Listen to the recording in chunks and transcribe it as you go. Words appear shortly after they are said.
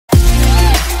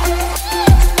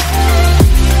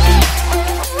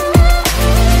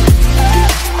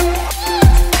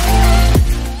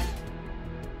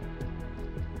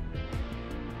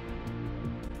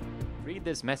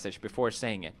this message before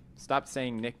saying it. Stop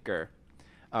saying nigger.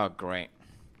 Oh, great.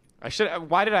 I should.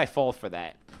 Why did I fall for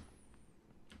that?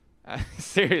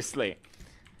 Seriously.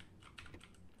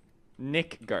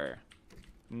 Nigger.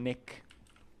 Nick.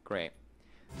 Great.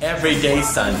 Every day,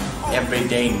 son. Every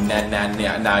day,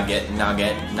 nugget,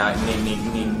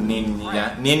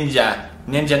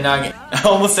 ninja nugget. I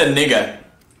almost said nigga.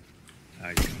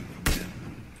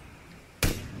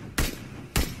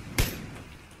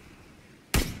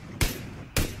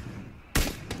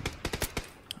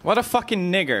 What a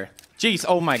fucking nigger. Jeez,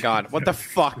 oh my god, what the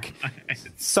fuck?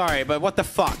 Sorry, but what the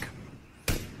fuck?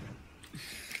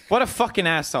 What a fucking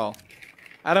asshole.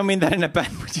 I don't mean that in a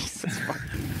bad way. Jesus fuck.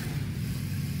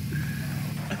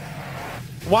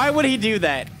 Why would he do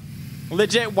that?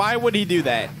 Legit, why would he do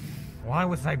that? Why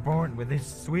was I born with this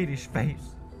Swedish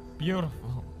face?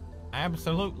 Beautiful.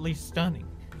 Absolutely stunning.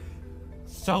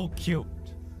 So cute.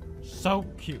 So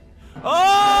cute.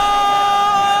 Oh!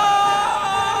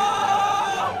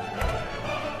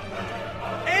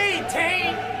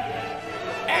 18!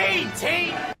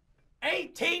 18!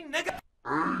 18, nigga!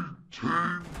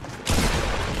 18!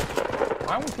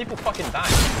 Why won't people fucking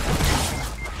die?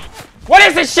 What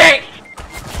is this shit?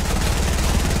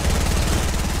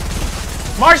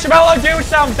 Marshmallow, do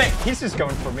something! He's just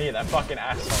going for me, that fucking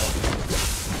asshole.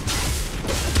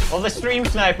 Well, the stream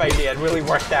snipe idea really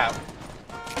worked out.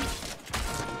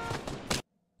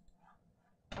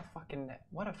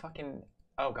 What a fucking...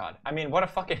 Oh god. I mean, what a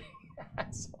fucking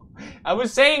asshole. I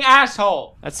was saying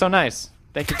asshole! That's so nice.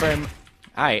 Thank you very much.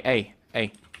 Hey.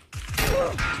 Hey.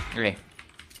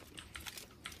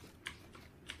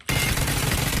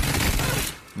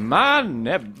 Man,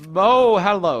 oh,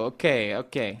 hello. Okay.